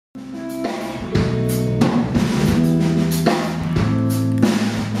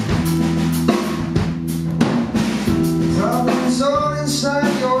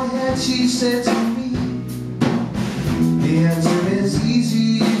said to me, the answer is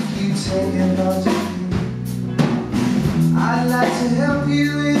easy if you take it logically. I'd like to help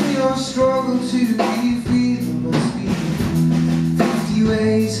you in your struggle to be free. There must be 50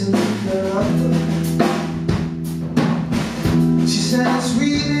 ways to live your life. She said it's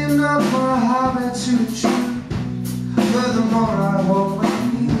reading up my habit to the truth. Furthermore, I hope my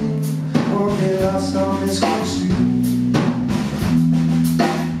meaning won't be lost on this cold street.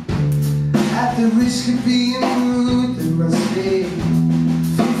 At the risk of being rude, there must be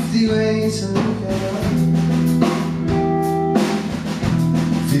 50 ways to look at life.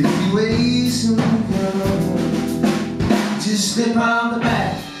 50 ways to look at life. Just slip on the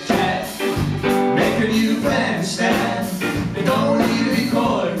back track, make a new bandstand. You don't need to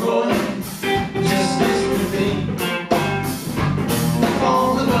record, Roy, just listen to me.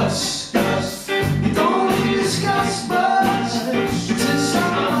 On the bus, you don't need to discuss much. Just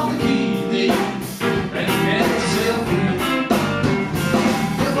stop on the key and get yourself free.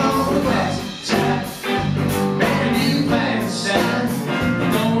 Up on the back track, make a new bandstand. You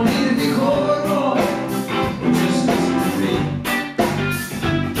don't need to record, Roy, just listen to me.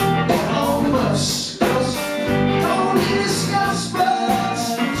 On the bus, don't need to discuss much.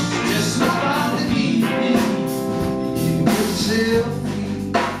 Just stop on the key and get yourself free.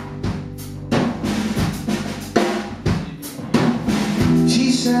 She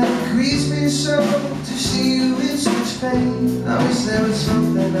said, it grieves me so to see you in such pain. I wish there was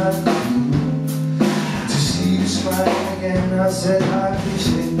something I could do to see you smile again. I said, I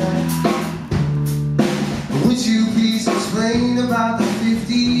appreciate that. Would you please explain about the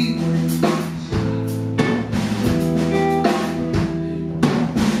 50 ways?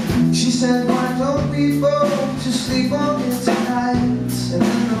 She said, why don't we both just sleep on it tonight? And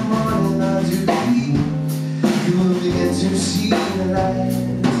in the morning I'll do the deed. You will begin to see the light.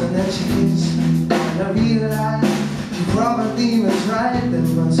 And then she kissed me, and I realized she probably was right. There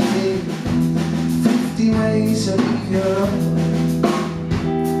must be 50 ways to leave your love.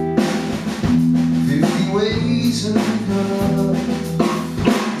 50 ways to leave your love.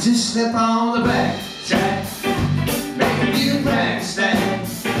 Just step on the back